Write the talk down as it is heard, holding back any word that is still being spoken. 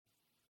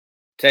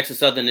Texas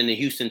Southern and the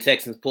Houston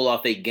Texans pull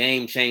off a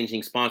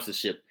game-changing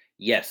sponsorship.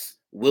 Yes,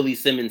 Willie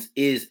Simmons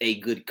is a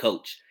good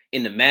coach.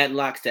 And the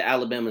Madlocks to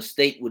Alabama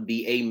State would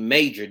be a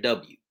major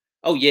W.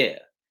 Oh yeah,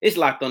 it's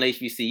locked on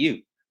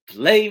HBCU.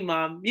 Play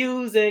my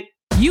music.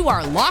 You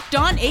are Locked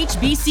On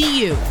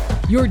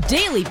HBCU, your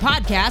daily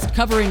podcast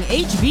covering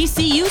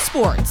HBCU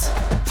sports.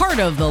 Part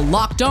of the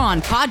Locked On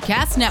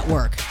Podcast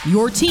Network,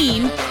 your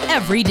team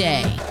every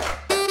day.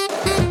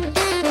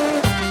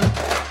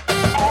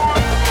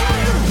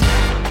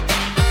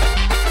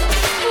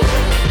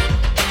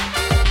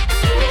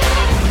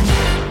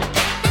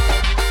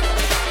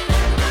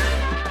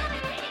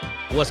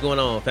 What's going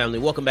on, family?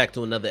 Welcome back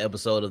to another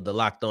episode of the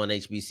Locked On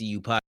HBCU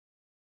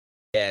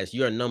podcast,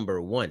 your number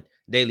one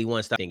daily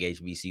one-stop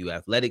HBCU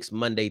athletics,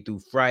 Monday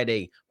through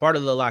Friday, part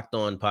of the Locked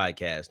On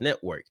Podcast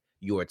Network,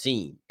 your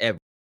team every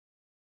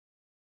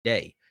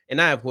day.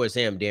 And I, of course,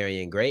 am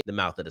Darian Gray, the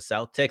mouth of the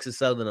South, Texas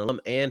Southern alum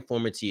and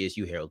former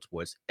TSU Herald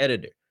Sports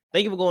editor.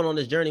 Thank you for going on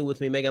this journey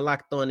with me, making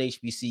Locked On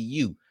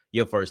HBCU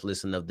your first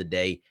listen of the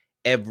day.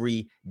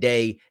 Every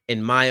day.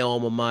 In my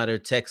alma mater,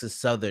 Texas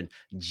Southern,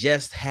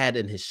 just had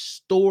an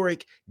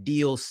historic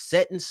deal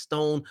set in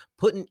stone,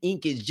 put in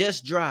ink, is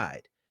just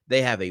dried.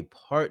 They have a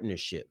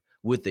partnership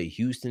with the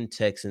Houston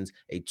Texans,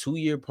 a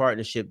 2-year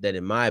partnership that,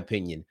 in my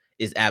opinion,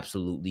 is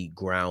absolutely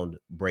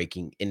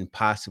groundbreaking and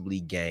possibly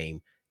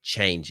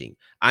game-changing.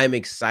 I'm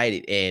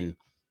excited, and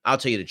I'll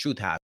tell you the truth,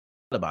 how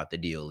about the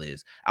deal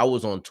is I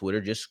was on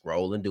Twitter just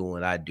scrolling, doing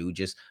what I do,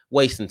 just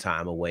wasting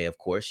time away. Of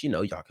course, you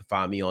know, y'all can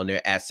find me on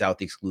there at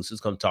South Exclusives.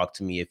 Come talk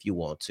to me if you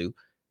want to.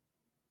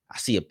 I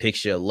see a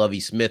picture of Lovie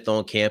Smith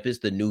on campus,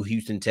 the new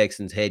Houston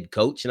Texans head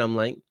coach, and I'm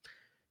like,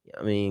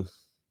 I mean,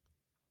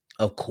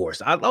 of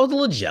course. I was a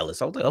little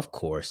jealous. I was like, of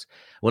course.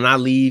 When I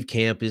leave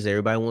campus,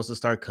 everybody wants to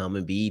start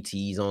coming.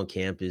 BET's on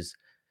campus.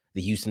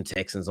 The Houston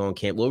Texans on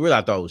campus. Well, really,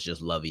 I thought it was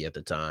just Lovey at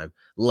the time.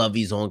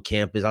 Lovey's on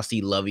campus. I see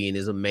Lovey and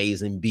his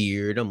amazing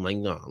beard. I'm like,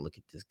 no, look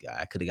at this guy.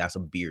 I could have got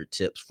some beard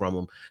tips from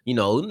him. You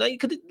know, he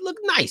could look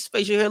nice.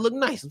 Facial hair look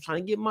nice. I'm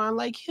trying to get mine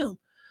like him.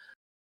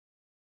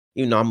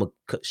 You know, I'm going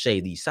to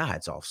shave these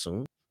sides off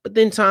soon. But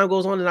then time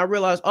goes on and I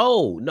realized,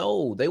 oh,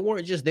 no, they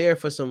weren't just there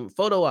for some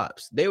photo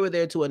ops. They were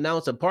there to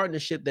announce a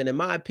partnership that, in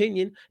my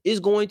opinion, is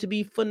going to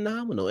be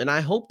phenomenal. And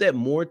I hope that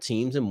more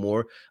teams and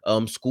more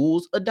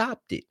schools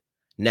adopt it.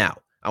 Now,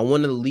 I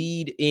want to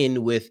lead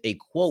in with a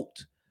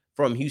quote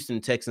from Houston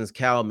Texans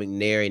Cal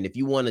McNair. And if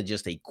you want to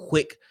just a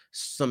quick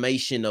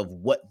summation of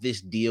what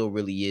this deal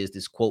really is,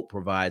 this quote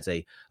provides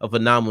a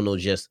phenomenal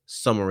just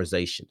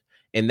summarization.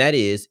 And that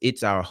is,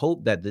 it's our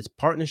hope that this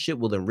partnership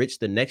will enrich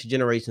the next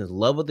generation's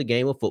love of the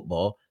game of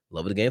football,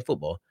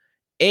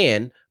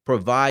 and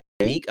provide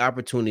unique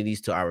opportunities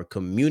to our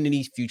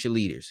community's future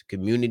leaders,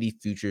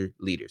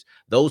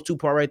 Those two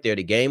parts right there,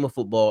 the game of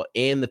football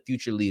and the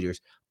future leaders,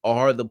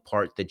 are the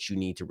part that you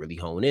need to really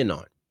hone in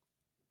on.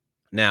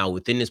 Now,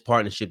 within this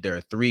partnership, there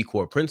are 3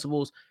 core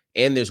principles,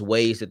 and there's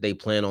ways that they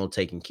plan on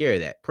taking care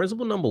of that.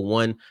 Principle number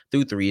 1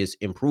 through 3 is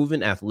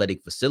improving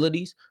athletic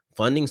facilities,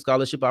 funding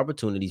scholarship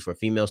opportunities for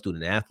female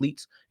student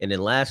athletes, and then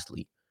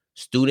lastly,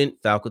 student,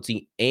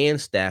 faculty, and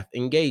staff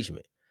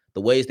engagement.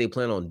 The ways they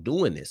plan on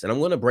doing this, and I'm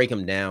going to break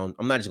them down.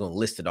 I'm not just going to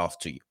list it off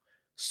to you.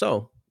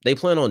 So they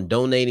plan on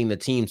donating the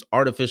team's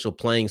artificial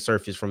playing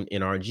surface from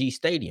NRG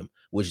Stadium,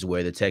 which is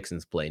where the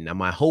Texans play. Now,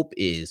 my hope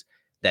is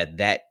that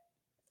that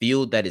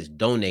field that is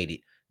donated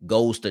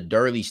goes to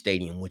Durley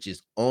Stadium, which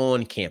is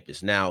on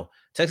campus. Now,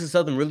 Texas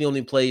Southern really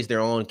only plays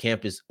their only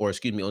plays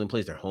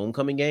their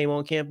homecoming game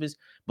on campus.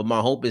 But my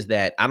hope is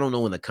that, I don't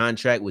know, in the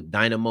contract with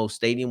Dynamo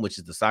Stadium, which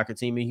is the soccer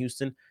team in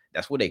Houston,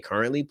 that's where they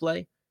currently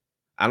play.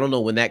 I don't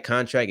know when that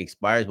contract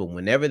expires, but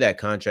whenever that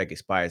contract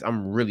expires,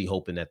 I'm really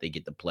hoping that they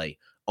get to play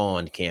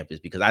on campus,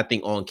 because I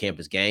think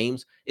on-campus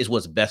games is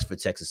what's best for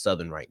Texas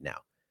Southern right now.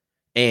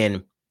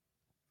 And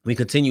we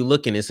continue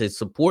looking. It says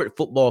support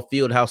football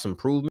field house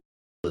improvement,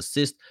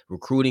 assist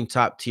recruiting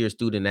top-tier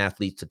student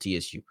athletes to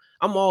TSU.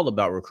 I'm all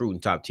about recruiting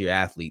top-tier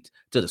athletes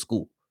to the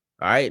school.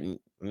 All right. I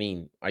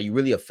mean, are you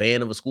really a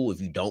fan of a school if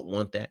you don't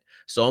want that?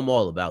 So I'm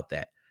all about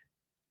that.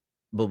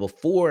 But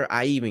before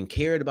I even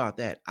cared about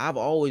that, I've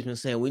always been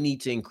saying we need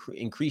to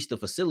increase the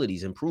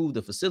facilities, improve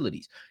the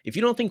facilities. If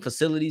you don't think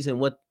facilities and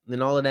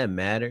all of that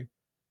matter,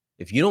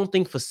 if you don't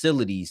think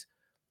facilities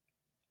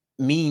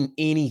mean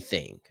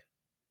anything,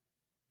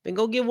 then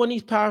go get one of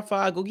these Power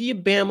 5. Go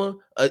get Bama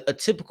a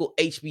typical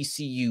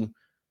HBCU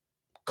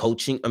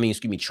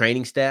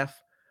training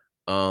staff.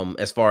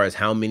 As far as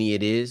how many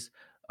it is,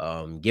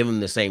 give them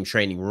the same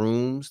training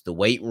rooms, the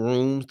weight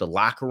rooms, the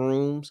locker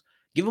rooms.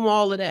 Give them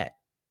all of that.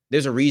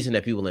 There's a reason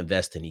that people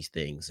invest in these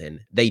things, and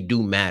they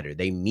do matter.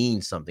 They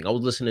mean something. I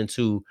was listening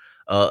to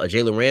a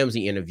Jalen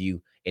Ramsey interview,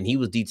 and he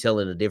was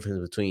detailing the difference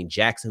between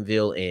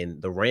Jacksonville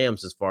and the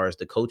Rams as far as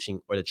the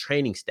coaching or the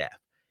training staff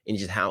and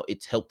just how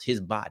it's helped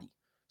his body.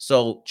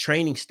 So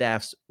training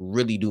staffs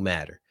really do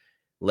matter.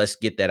 Let's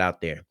get that out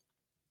there.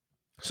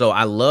 So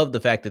I love the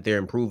fact that they're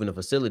improving the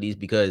facilities,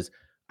 because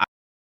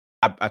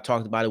I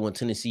talked about it when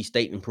Tennessee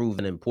State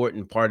improved an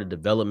important part of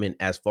development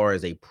as far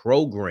as a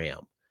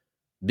program,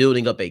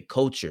 building up a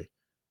culture.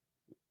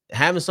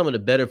 having some of the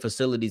better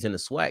facilities in the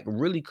SWAC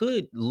really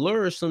could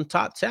lure some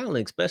top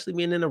talent, especially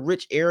being in a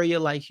rich area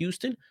like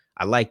Houston.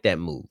 I like that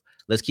move.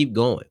 Let's keep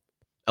going.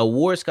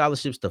 Award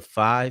scholarships to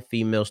 5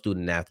 female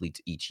student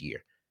athletes each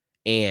year.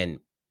 And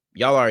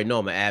y'all already know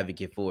I'm an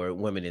advocate for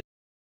women.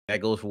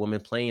 That goes for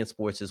women playing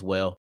sports as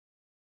well.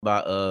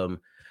 About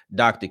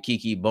Dr.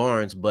 Kiki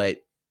Barnes, but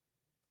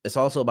it's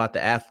also about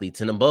the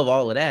athletes. And above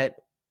all of that,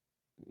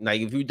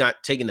 like if you're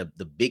not taking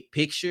the big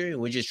picture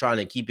and we're just trying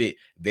to keep it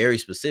very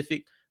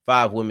specific,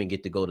 5 women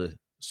get to go to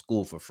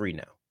school for free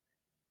now.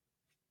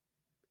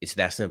 It's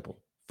that simple.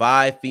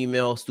 5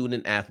 female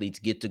student athletes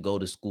get to go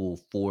to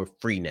school for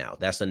free now.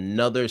 That's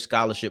another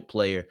scholarship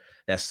player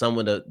that some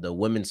of the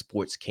women's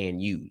sports can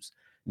use.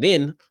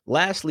 Then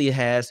lastly, it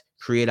has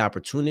create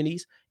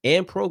opportunities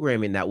and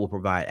programming that will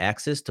provide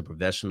access to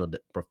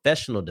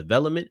professional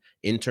development,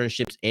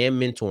 internships, and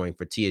mentoring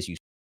for TSU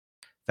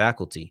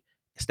faculty,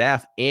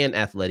 staff, and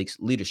athletics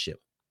leadership.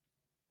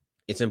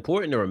 It's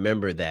important to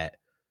remember that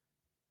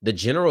the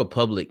general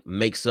public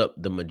makes up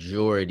the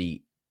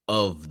majority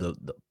of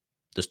the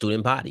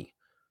student body.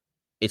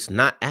 It's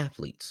not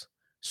athletes.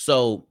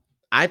 So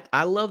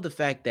I love the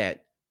fact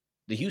that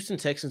the Houston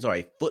Texans are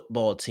a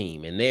football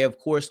team, and they, of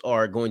course,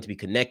 are going to be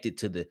connected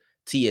to the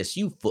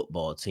TSU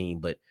football team.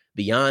 But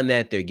beyond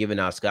that, they're giving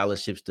out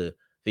scholarships to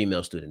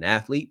female student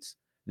athletes.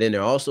 Then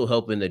they're also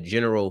helping the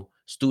general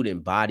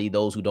student body,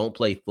 those who don't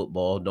play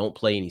football, don't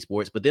play any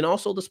sports. But then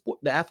also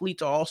the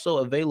athletes are also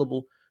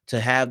available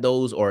to have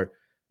those, or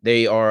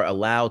they are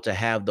allowed to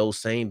have those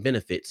same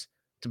benefits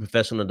to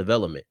professional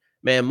development.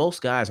 Man,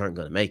 most guys aren't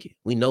going to make it.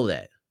 We know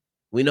that.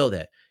 We know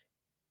that.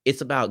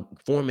 It's about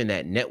forming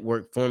that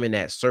network, forming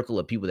that circle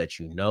of people that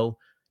you know.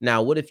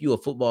 Now, what if you're a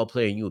football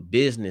player and you're a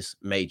business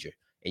major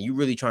and you're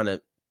really trying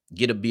to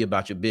be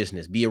about your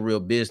business, be a real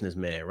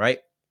businessman, right?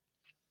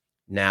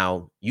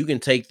 Now, you can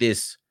take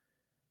this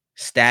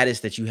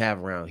status that you have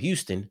around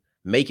Houston,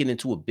 make it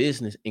into a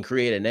business and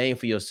create a name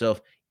for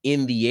yourself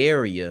in the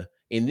area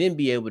and then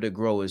be able to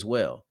grow as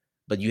well.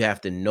 But you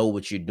have to know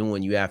what you're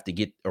doing. You have to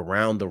get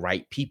around the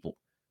right people,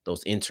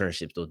 those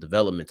internships, those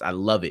developments. I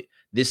love it.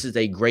 This is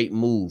a great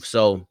move.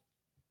 So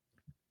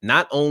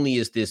not only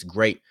is this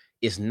great,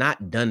 it's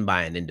not done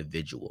by an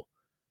individual.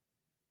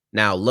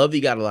 Now,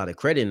 Lovey got a lot of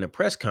credit in the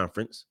press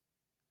conference,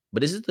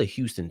 but this is the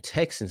Houston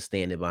Texans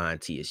standing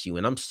behind TSU.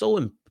 And I'm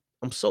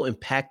so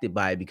impacted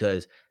by it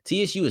because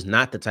TSU is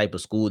not the type of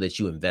school that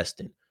you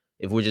invest in.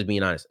 If we're just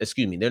being honest,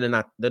 excuse me, they're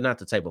not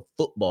the type of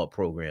football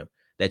program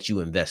that you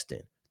invest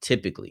in.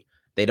 Typically,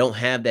 they don't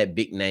have that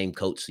big name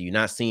coach. So you're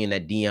not seeing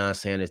that Deion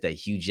Sanders, that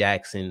Hugh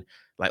Jackson,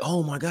 like,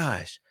 oh my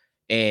gosh.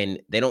 And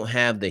they don't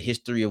have the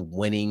history of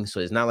winning. So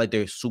it's not like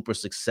they're super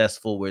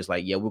successful where it's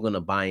like, yeah, we're going to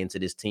buy into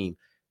this team.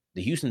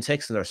 The Houston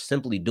Texans are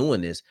simply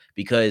doing this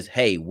because,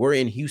 hey, we're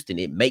in Houston.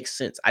 It makes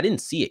sense. I didn't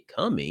see it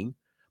coming,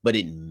 but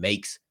it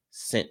makes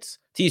sense.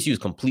 TSU is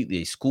completely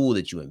a school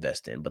that you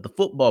invest in, but the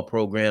football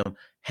program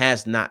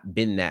has not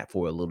been that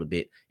for a little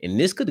bit. And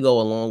this could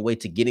go a long way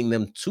to getting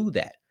them to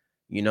that.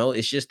 You know,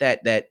 it's just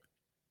that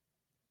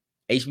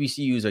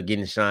HBCUs are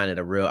getting shine at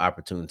a real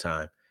opportune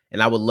time.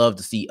 And I would love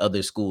to see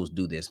other schools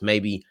do this.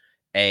 Maybe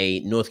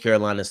a North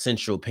Carolina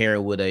Central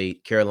pairing with a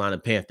Carolina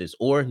Panthers,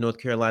 or North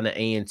Carolina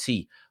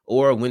A&T,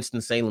 or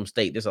Winston-Salem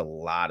State. There's a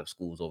lot of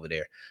schools over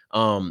there.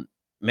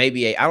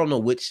 Maybe I don't know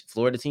which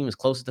Florida team is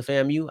closest to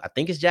FAMU. I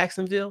think it's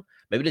Jacksonville.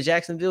 Maybe the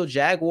Jacksonville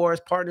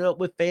Jaguars partner up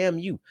with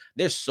FAMU.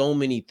 There's so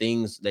many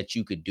things that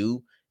you could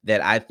do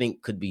that I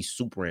think could be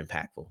super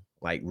impactful.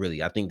 Like,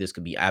 really, I think this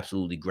could be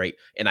absolutely great.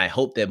 And I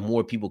hope that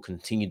more people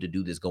continue to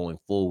do this going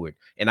forward.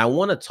 And I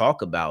want to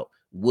talk about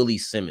Willie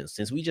Simmons.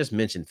 Since we just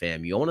mentioned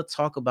FAMU, I want to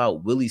talk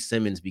about Willie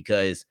Simmons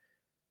because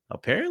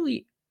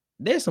apparently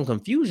there's some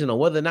confusion on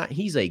whether or not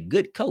he's a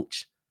good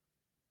coach.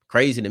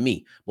 Crazy to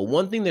me. But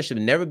one thing there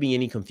should never be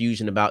any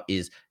confusion about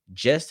is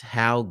just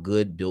how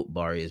good Built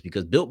Bar is,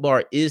 because Built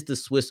Bar is the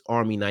Swiss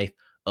Army knife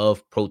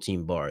of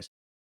protein bars.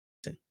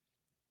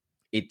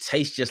 It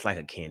tastes just like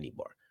a candy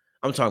bar.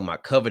 I'm talking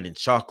about covered in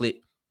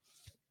chocolate.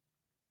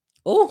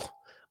 Oh,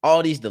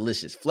 all these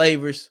delicious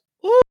flavors.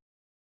 Ooh.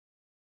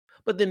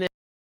 But then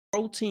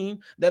protein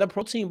that a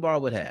protein bar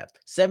would have.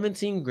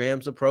 17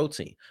 grams of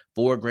protein,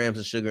 4 grams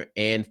of sugar,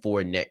 and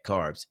 4 net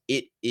carbs.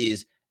 It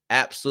is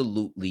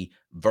absolutely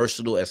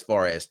versatile as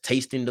far as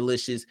tasting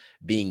delicious,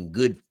 being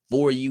good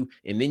for you.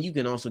 And then you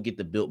can also get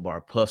the Built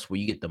Bar Puffs where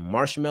you get the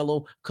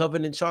marshmallow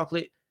covered in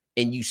chocolate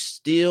and you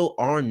still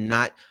are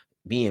not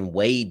being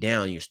weighed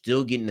down. You're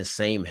still getting the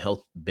same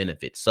health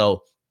benefits.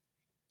 So,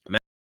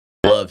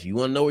 if you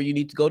want to know where you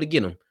need to go to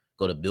get them,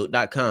 go to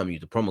built.com.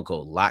 Use the promo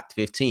code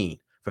LOCKED15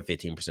 for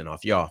 15%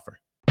 off your offer.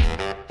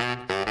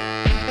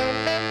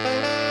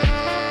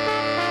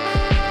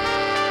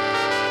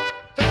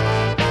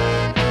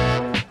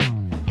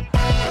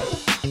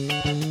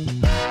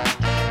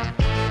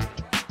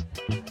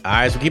 All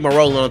right, so keep on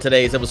rolling on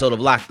today's episode of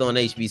Locked On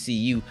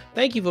HBCU.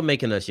 Thank you for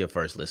making us your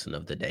first listen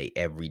of the day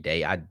every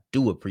day. I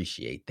do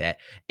appreciate that.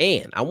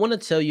 And I want to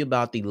tell you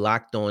about the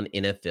Locked On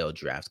NFL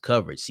Draft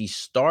coverage. See,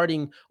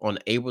 starting on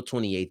April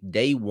 28th,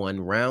 day one,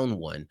 round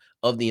one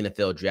of the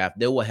NFL Draft,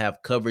 they will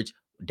have coverage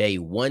day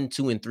 1,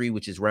 2, and 3,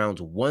 which is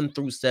rounds 1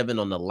 through 7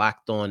 on the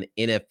Locked On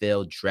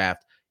NFL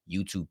Draft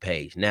YouTube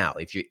page. Now,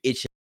 if you're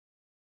itching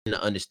to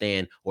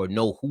understand or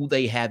know who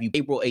they have, you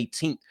April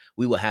 18th,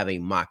 we will have a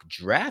mock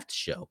draft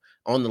show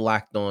on the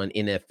Locked On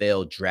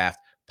NFL Draft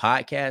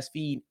podcast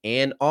feed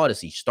and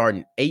Odyssey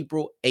starting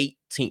April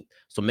 18th.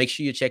 So make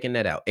sure you're checking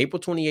that out. April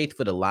 28th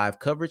for the live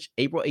coverage,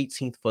 April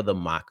 18th for the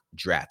mock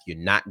draft. You're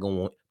not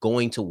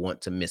going to want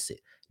to miss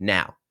it.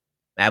 Now,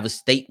 I have a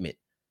statement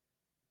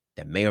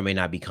that may or may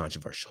not be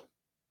controversial.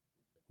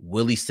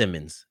 Willie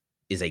Simmons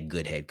is a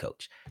good head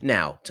coach.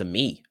 Now, to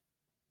me,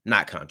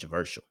 not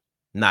controversial,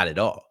 not at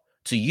all.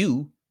 To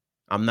you,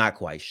 I'm not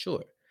quite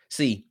sure.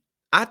 See,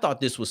 I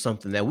thought this was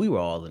something that we were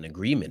all in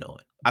agreement on.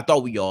 I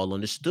thought we all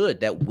understood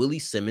that Willie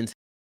Simmons,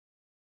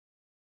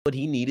 what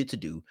he needed to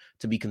do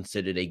to be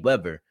considered a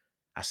Weber.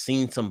 I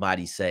seen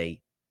somebody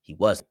say he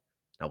wasn't.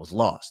 I was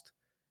lost.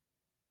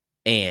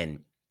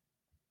 And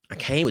I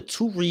came with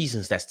two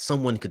reasons that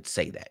someone could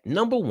say that.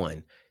 Number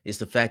one is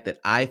the fact that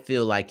I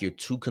feel like you're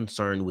too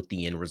concerned with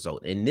the end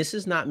result. And this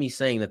is not me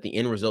saying that the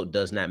end result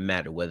does not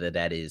matter, whether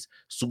that is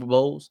Super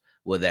Bowls,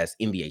 whether that's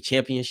NBA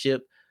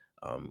championship,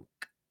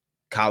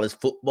 college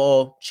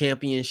football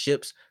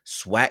championships,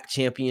 SWAC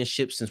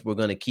championships, since we're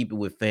going to keep it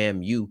with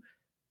FAMU.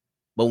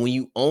 But when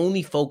you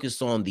only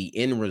focus on the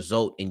end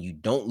result and you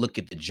don't look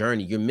at the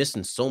journey, you're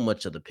missing so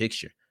much of the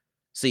picture.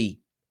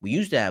 See, we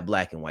used to have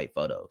black and white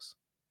photos,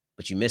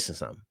 but you're missing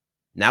something.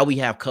 Now we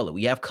have color.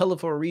 We have color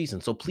for a reason.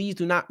 So please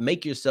do not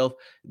make yourself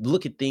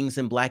look at things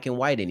in black and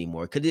white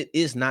anymore, because it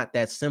is not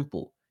that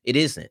simple. It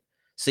isn't.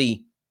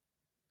 See,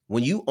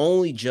 when you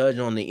only judge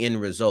on the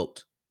end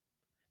result,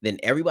 then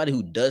everybody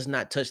who does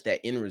not touch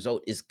that end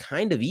result is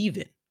kind of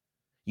even.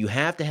 You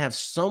have to have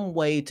some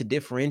way to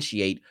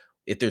differentiate.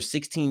 If there's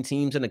 16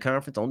 teams in the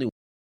conference, only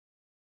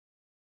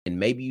and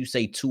maybe you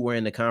say 2 are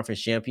in the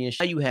conference championship.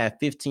 Now you have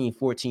 15,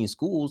 14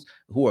 schools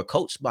who are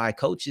coached by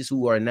coaches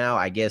who are now,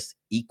 I guess,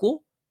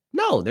 equal.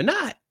 No, they're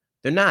not.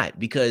 They're not,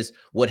 because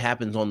what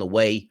happens on the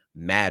way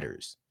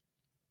matters.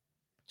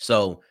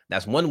 So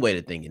that's one way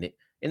to think in it.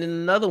 And then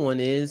another one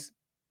is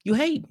you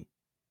hating.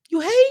 You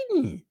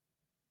hating.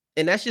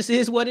 And that's just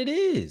is what it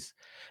is.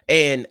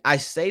 And I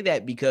say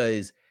that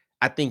because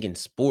I think in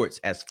sports,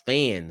 as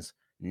fans,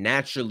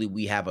 naturally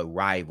we have a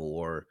rival,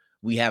 or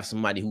we have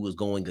somebody who is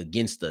going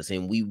against us,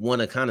 and we want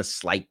to kind of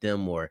slight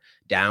them or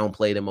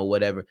downplay them or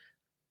whatever.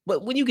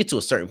 But when you get to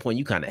a certain point,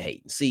 you kind of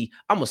hate. See,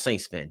 I'm a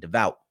Saints fan,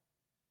 devout,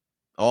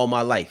 all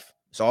my life.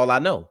 It's all I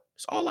know.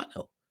 It's all I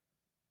know.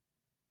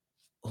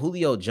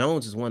 Julio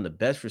Jones is one of the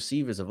best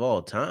receivers of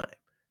all time.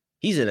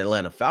 He's an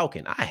Atlanta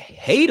Falcon. I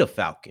hate a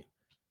Falcon.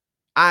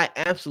 I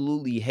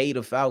absolutely hate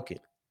a Falcon.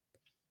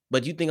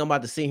 But you think I'm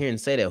about to sit here and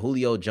say that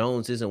Julio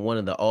Jones isn't one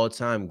of the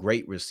all-time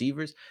great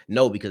receivers?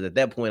 No, because at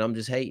that point I'm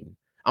just hating.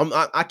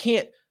 I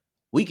can't.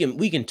 We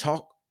can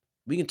talk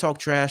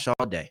trash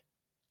all day,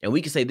 and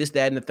we can say this,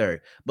 that, and the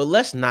third. But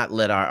let's not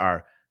let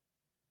our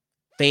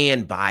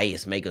fan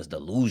bias make us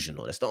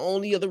delusional. That's the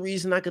only other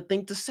reason I could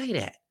think to say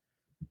that.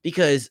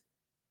 Because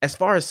as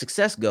far as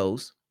success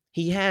goes,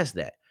 he has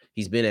that.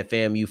 He's been at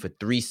FAMU for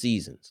 3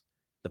 seasons.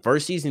 The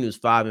first season he was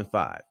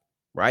 5-5,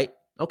 right?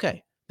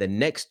 Okay. The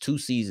next 2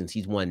 seasons,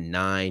 he's won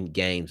 9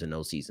 games in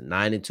those seasons,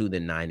 9-2,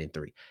 then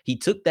 9-3. He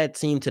took that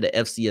team to the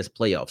FCS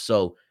playoffs.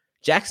 So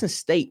Jackson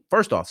State,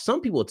 first off, some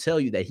people tell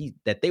you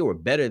that they were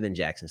better than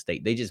Jackson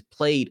State. They just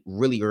played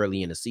really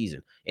early in the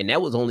season, and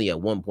that was only a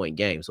 1-point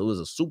game. So it was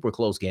a super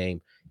close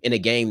game, in a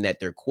game that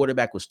their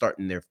quarterback was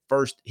starting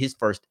his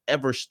first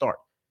ever start,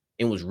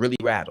 and was really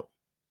rattled.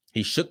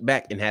 He shook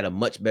back and had a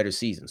much better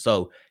season.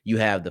 So you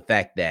have the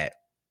fact that,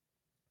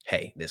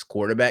 hey, this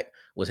quarterback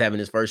was having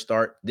his first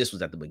start. This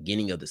was at the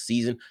beginning of the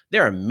season.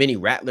 There are many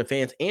Rattler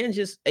fans and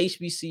just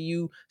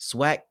HBCU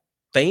SWAC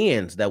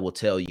fans that will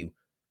tell you,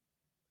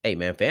 hey,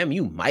 man,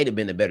 FAMU might have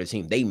been a better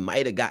team. They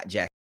might have got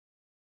Jack.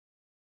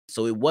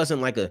 So it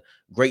wasn't like a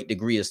great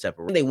degree of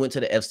separation. They went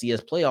to the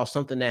FCS playoffs,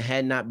 something that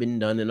had not been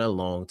done in a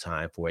long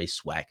time for a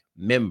SWAC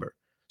member.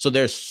 So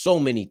there's so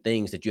many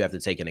things that you have to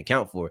take into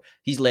account for.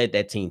 He's led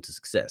that team to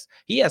success.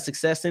 He had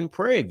success in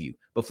Prairie View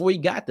before he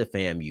got to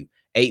FAMU.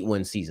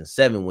 8-win season,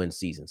 7-win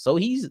season. So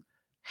he's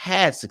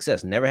had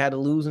success. Never had a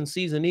losing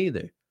season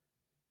either.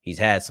 He's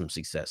had some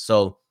success.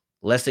 So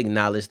let's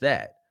acknowledge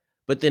that.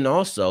 But then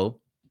also,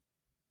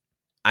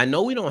 I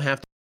know we don't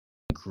have to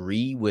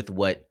agree with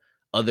what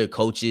other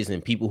coaches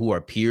and people who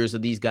are peers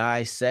of these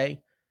guys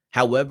say.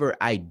 However,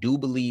 I do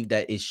believe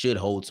that it should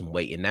hold some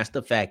weight. And that's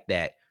the fact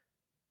that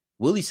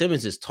Willie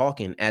Simmons is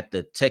talking at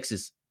the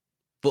Texas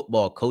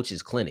football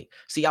coaches clinic.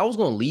 See, I was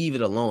going to leave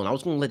it alone. I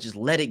was going to just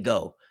let it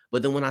go.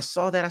 But then when I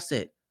saw that, I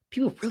said,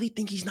 people really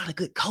think he's not a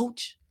good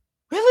coach?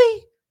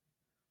 Really?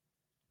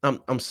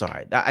 I'm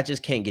sorry. I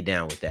just can't get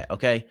down with that,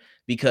 okay?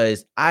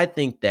 Because I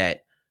think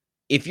that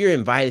if you're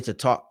invited to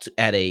talk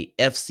at a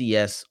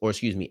FCS, or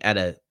excuse me, at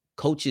a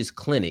coach's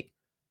clinic,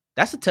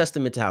 that's a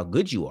testament to how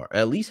good you are, or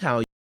at least how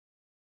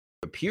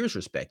your peers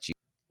respect you.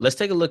 Let's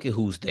take a look at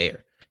who's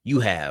there. You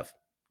have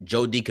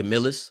Joe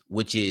DeCamillis,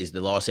 which is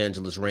the Los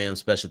Angeles Rams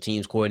special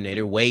teams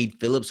coordinator. Wade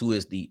Phillips, who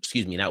is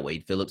not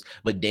Wade Phillips,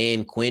 but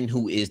Dan Quinn,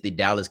 who is the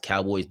Dallas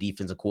Cowboys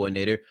defensive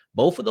coordinator.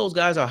 Both of those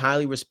guys are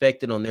highly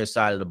respected on their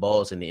side of the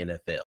balls in the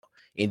NFL.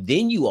 And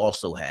then you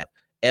also have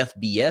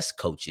FBS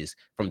coaches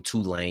from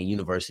Tulane,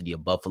 University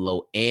of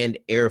Buffalo, and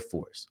Air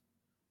Force.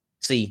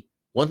 See,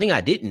 one thing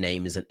I didn't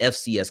name is an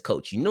FCS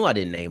coach. I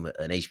didn't name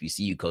an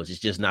HBCU coach. It's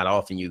just not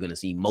often you're going to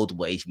see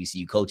multiple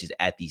HBCU coaches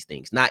at these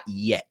things. Not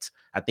yet.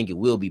 I think it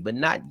will be, but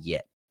not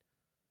yet.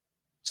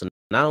 So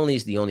not only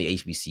is the only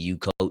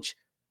HBCU coach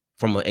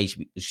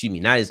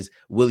not is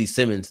Willie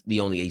Simmons the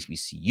only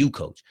HBCU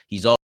coach.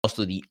 He's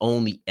also the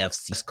only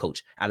FCS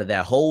coach out of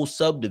that whole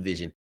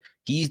subdivision.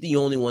 He's the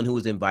only one who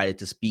was invited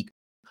to speak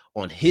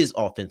on his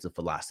offensive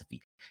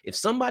philosophy. If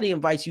somebody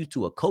invites you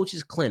to a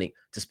coach's clinic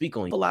to speak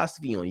on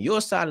philosophy on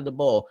your side of the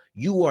ball,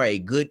 you are a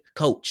good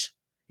coach.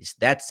 It's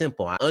that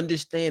simple. I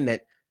understand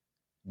that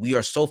we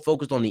are so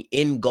focused on the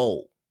end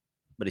goal,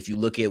 but if you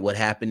look at what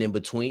happened in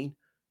between,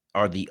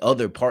 or the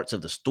other parts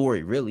of the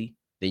story, really,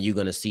 then you're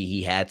going to see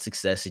he had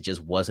success. It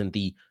just wasn't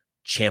the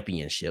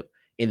championship.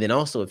 And then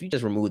also, if you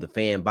just remove the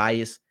fan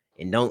bias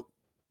and don't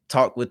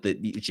talk with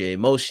your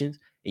emotions,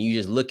 and you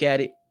just look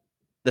at it,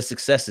 the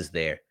success is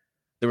there.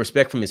 The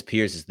respect from his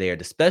peers is there.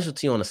 The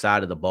specialty on the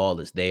side of the ball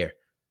is there.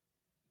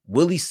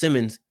 Willie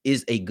Simmons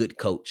is a good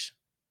coach.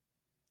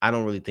 I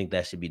don't really think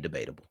that should be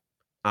debatable.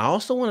 I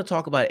also want to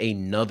talk about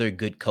another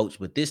good coach,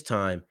 but this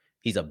time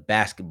he's a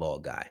basketball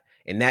guy,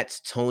 and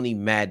that's Tony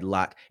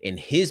Madlock and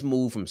his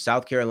move from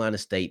South Carolina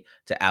State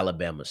to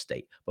Alabama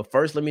State. But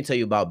first, let me tell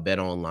you about Bet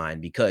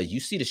Online, because you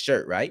see the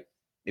shirt, right?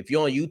 If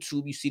you're on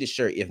YouTube, you see the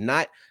shirt. If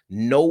not,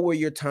 know where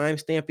your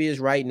timestamp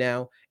is right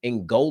now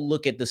and go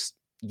look at this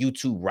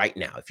YouTube right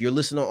now. If you're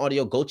listening on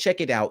audio, go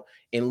check it out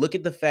and look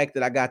at the fact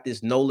that I got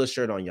this NOLA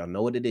shirt on. Y'all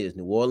know what it is.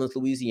 New Orleans,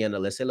 Louisiana.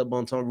 Let's say Le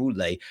Bon Ton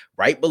Roulette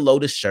right below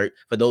the shirt.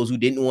 For those who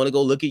didn't want to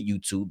go look at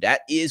YouTube,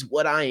 that is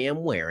what I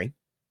am wearing.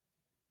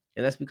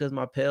 And that's because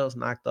my Pels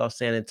knocked off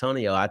San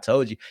Antonio. I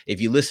told you,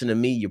 if you listen to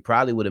me, you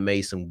probably would have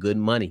made some good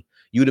money.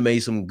 You'd have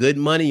made some good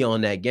money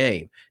on that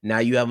game. Now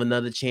you have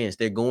another chance.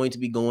 They're going to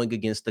be going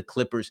against the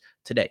Clippers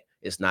today.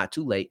 It's not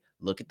too late.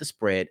 Look at the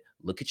spread.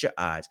 Look at your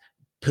odds.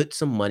 Put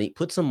some money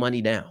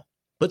down.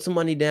 Put some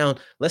money down.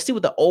 Let's see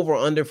what the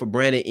over-under for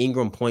Brandon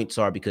Ingram points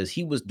are, because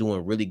he was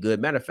doing really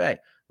good. Matter of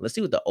fact, let's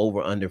see what the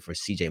over-under for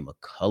CJ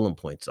McCollum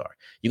points are.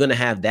 You're going to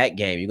have that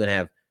game. You're going to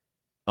have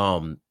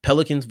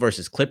Pelicans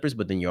versus Clippers,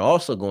 but then you're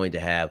also going to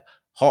have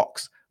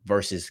Hawks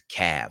versus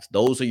Cavs.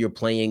 Those are your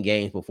playing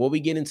games. Before we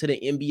get into the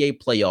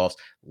NBA playoffs,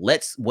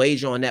 let's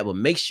wager on that. But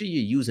make sure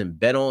you're using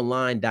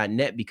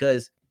betonline.net,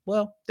 because,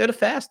 well, they're the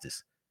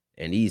fastest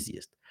and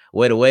easiest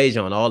way to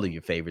wager on all of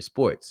your favorite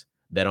sports.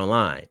 Bet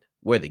Online,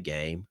 where the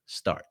game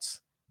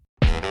starts.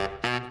 All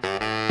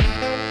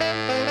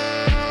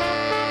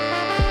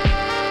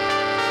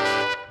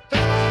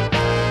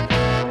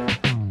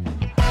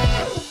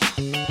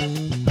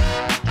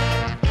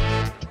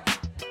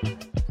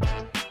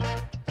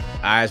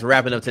right, so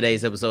wrapping up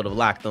today's episode of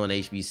Locked On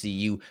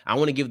HBCU, I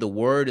want to give the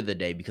word of the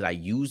day, because I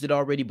used it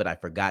already, but I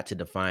forgot to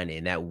define it.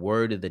 And that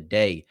word of the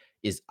day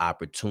is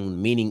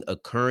opportune, meaning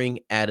occurring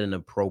at an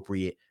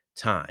appropriate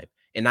time.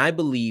 And I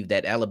believe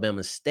that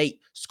Alabama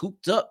State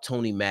scooped up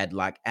Tony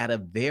Madlock at a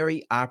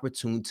very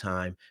opportune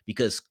time,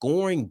 because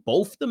scoring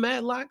both the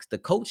Madlocks, the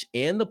coach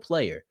and the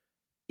player,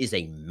 is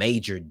a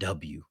major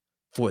W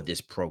for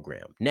this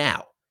program.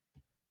 Now,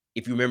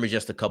 if you remember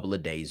just a couple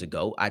of days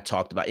ago, I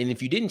talked about, and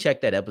if you didn't check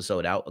that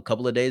episode out a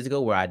couple of days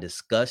ago where I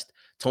discussed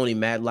Tony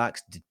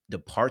Madlock's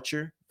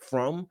departure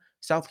from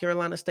South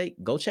Carolina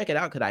State, go check it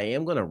out, because I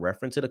am going to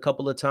reference it a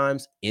couple of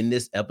times in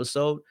this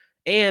episode.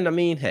 And I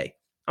mean, hey,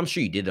 I'm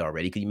sure you did it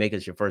already, because you make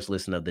us your first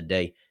listen of the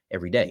day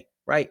every day,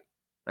 right?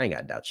 I ain't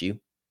got to doubt you.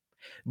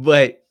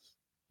 But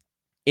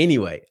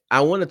anyway,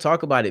 I want to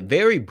talk about it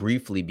very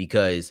briefly,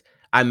 because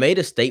I made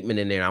a statement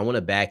in there. I want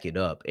to back it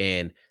up.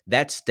 And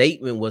that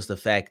statement was the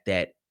fact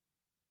that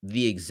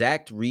the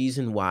exact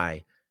reason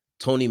why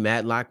Tony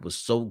Madlock was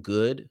so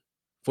good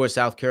for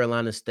South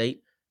Carolina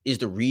State is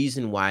the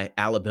reason why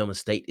Alabama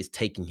State is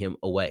taking him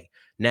away.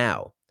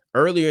 Now,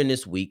 earlier in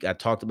this week, I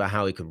talked about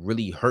how it could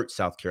really hurt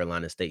South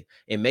Carolina State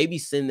and maybe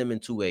send them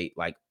into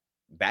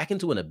back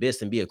into an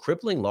abyss and be a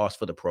crippling loss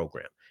for the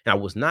program. And I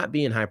was not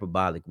being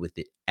hyperbolic with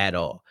it at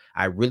all.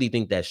 I really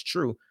think that's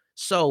true.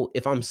 So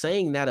if I'm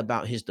saying that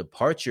about his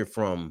departure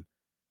from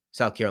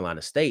South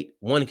Carolina State,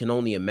 one can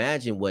only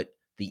imagine what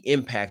the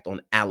impact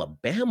on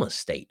Alabama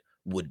State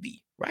would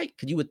be, right?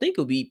 Because you would think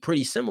it would be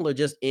pretty similar,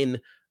 just in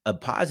a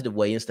positive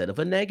way instead of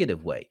a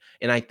negative way.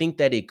 And I think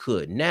that it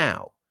could.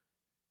 Now,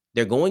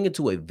 they're going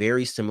into a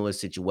very similar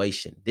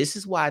situation. This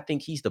is why I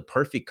think he's the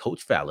perfect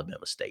coach for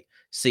Alabama State.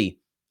 See,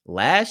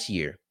 last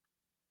year,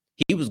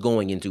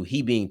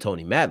 he being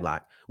Tony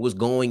Madlock, was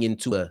going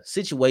into a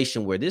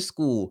situation where this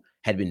school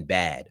had been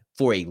bad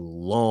for a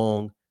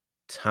long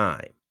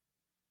time,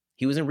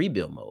 he was in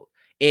rebuild mode.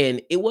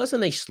 And it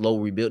wasn't a slow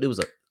rebuild, it was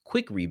a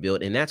quick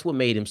rebuild. And that's what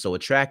made him so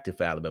attractive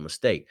for Alabama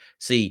State.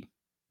 See,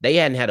 they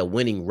hadn't had a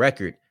winning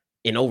record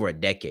in over a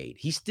decade.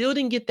 He still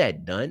didn't get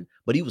that done,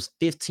 but he was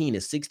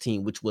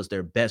 15-16, which was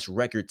their best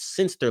record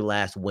since their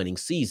last winning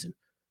season.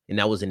 And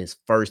that was in his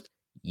first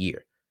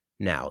year.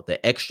 Now,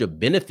 the extra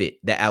benefit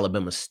that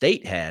Alabama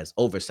State has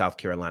over South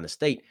Carolina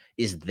State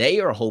is they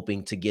are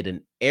hoping to get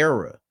an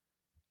era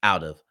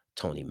out of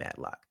Tony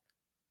Madlock.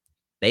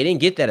 They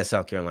didn't get that at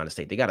South Carolina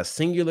State. They got a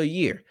singular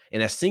year.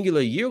 And that singular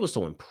year was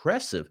so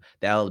impressive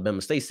that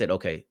Alabama State said,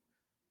 okay,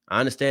 I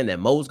understand that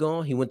Mo's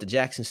gone. He went to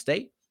Jackson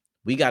State.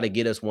 We got to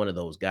get us one of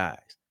those guys.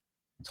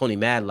 Tony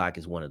Madlock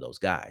is one of those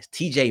guys.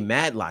 TJ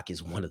Madlock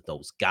is one of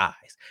those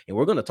guys. And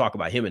we're going to talk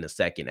about him in a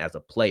second as a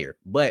player.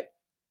 But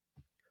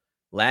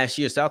last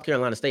year, South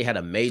Carolina State had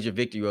a major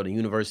victory over the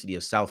University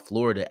of South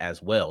Florida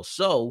as well.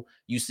 So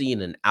you see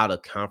an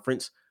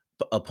out-of-conference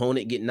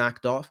opponent get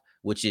knocked off,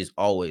 which is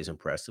always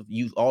impressive.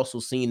 You've also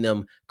seen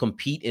them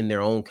compete in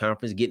their own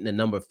conference, getting the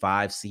number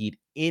 5 seed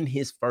in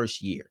his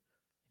first year.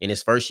 And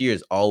his first year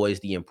is always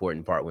the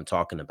important part when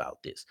talking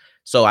about this.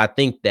 So I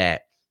think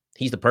that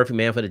he's the perfect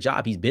man for the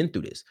job. He's been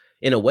through this.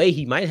 In a way,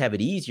 he might have it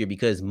easier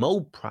because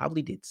Mo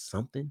probably did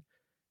something.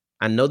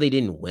 I know they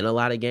didn't win a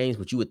lot of games,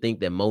 but you would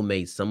think that Mo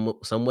made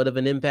somewhat of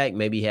an impact.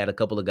 Maybe he had a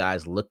couple of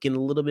guys looking a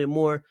little bit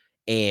more,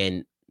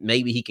 and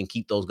maybe he can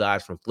keep those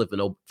guys from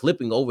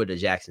flipping over to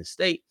Jackson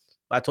State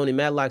by Tony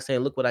Madlock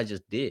saying, look what I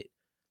just did.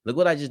 Look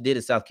what I just did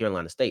at South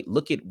Carolina State.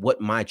 Look at what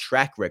my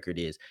track record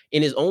is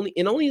in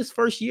only his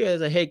first year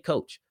as a head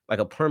coach, like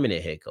a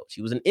permanent head coach.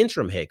 He was an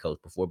interim head coach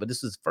before, but this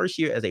is his first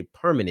year as a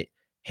permanent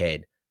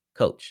head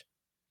coach.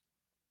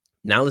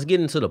 Now let's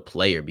get into the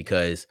player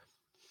because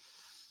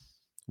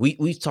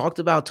we've talked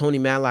about Tony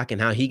Madlock and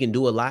how he can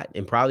do a lot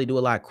and probably do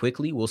a lot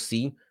quickly. We'll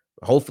see.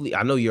 Hopefully,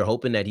 I know you're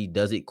hoping that he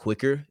does it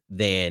quicker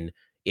than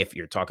if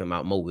you're talking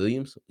about Mo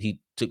Williams. He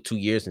took 2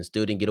 years and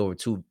still didn't get over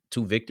two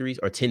victories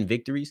or 10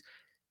 victories.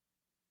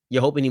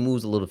 You're hoping he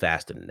moves a little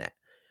faster than that.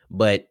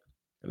 But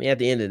I mean, at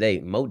the end of the day,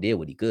 Mo did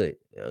what he could.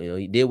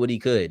 He did what he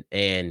could,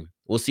 and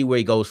we'll see where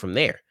he goes from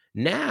there.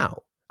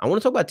 Now, I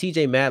want to talk about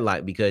TJ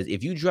Madlock because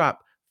if you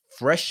drop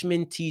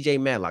freshman TJ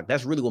Madlock,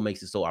 that's really what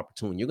makes it so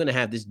opportune. You're going to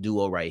have this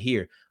duo right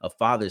here, a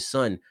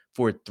father-son,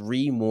 for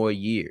 3 more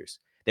years.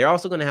 They're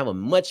also going to have a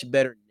much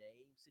better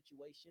name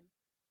situation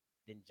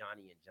than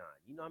Johnny and John.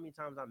 You know how many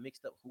times I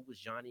mixed up who was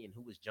Johnny and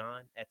who was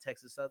John at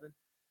Texas Southern?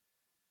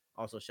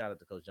 Also, shout out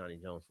to Coach Johnny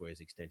Jones for his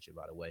extension,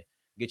 by the way.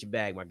 Get your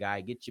bag, my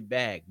guy. Get your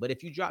bag. But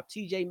if you drop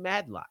TJ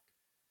Madlock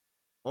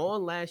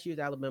on last year's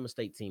Alabama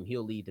State team,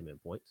 he'll lead them in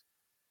points.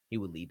 He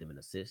would lead them in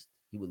assists.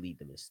 He would lead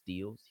them in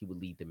steals. He would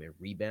lead them in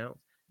rebounds.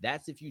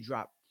 That's if you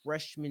drop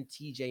freshman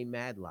TJ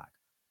Madlock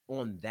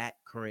on that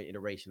current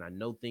iteration. I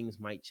know things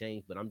might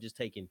change, but I'm just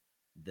taking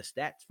the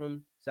stats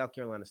from South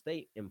Carolina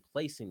State and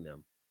placing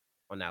them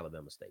on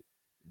Alabama State.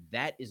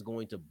 That is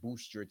going to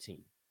boost your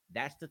team.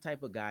 That's the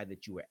type of guy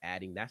that you are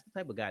adding. That's the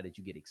type of guy that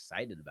you get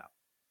excited about.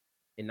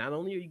 And not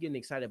only are you getting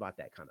excited about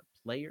that kind of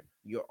player,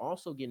 you're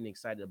also getting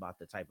excited about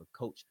the type of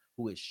coach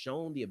who has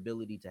shown the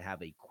ability to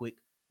have a quick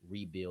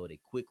rebuild, a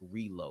quick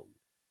reload.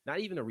 Not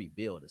even a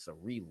rebuild, it's a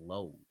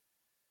reload.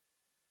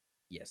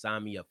 Yeah,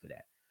 sign me up for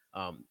that.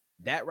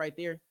 That right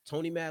there,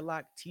 Tony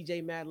Madlock,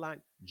 TJ Madlock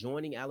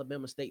joining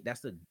Alabama State,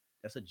 that's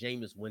a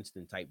Jameis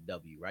Winston type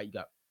W, right?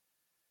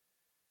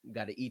 You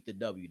got to eat the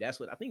W. That's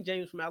what I think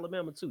James from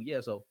Alabama too.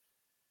 Yeah, so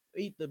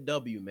eat the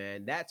W,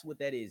 man. That's what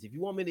that is. If you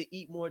want me to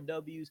eat more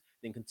W's,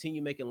 then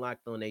continue making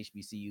Locked On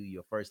HBCU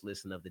your first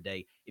listen of the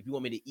day. If you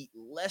want me to eat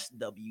less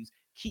W's,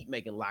 keep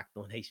making Locked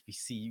On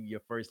HBCU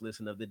your first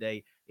listen of the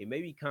day. And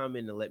maybe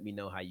comment and let me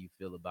know how you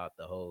feel about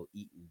the whole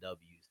eating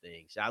W's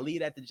thing. Shall I leave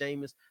that to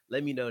Jameis?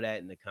 Let me know that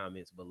in the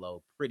comments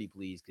below. Pretty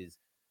please, because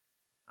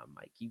I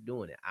might keep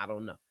doing it. I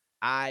don't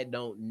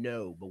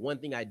know. But one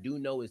thing I do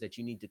know is that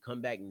you need to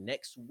come back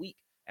next week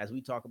as we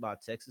talk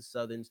about Texas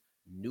Southern's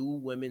new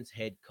women's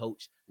head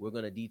coach. We're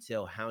going to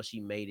detail how she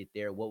made it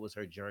there. What was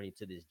her journey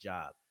to this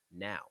job?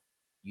 Now,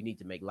 you need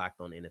to make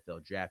Locked On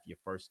NFL Draft your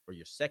first or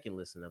your second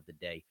listen of the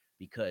day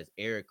because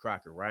Eric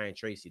Crocker, Ryan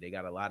Tracy, they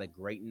got a lot of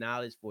great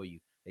knowledge for you.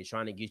 They're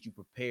trying to get you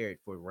prepared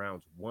for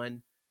rounds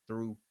 1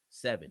 through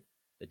 7.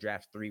 The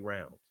draft's 3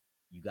 rounds.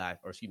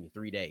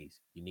 3 days.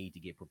 You need to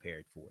get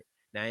prepared for it.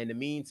 Now, in the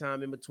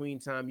meantime, in between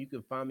time, you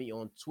can find me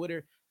on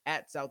Twitter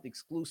at South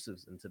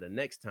Exclusives. Until the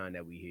next time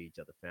that we hear each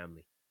other,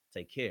 family,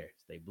 take care.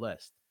 Stay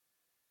blessed.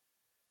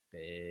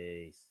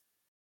 Peace.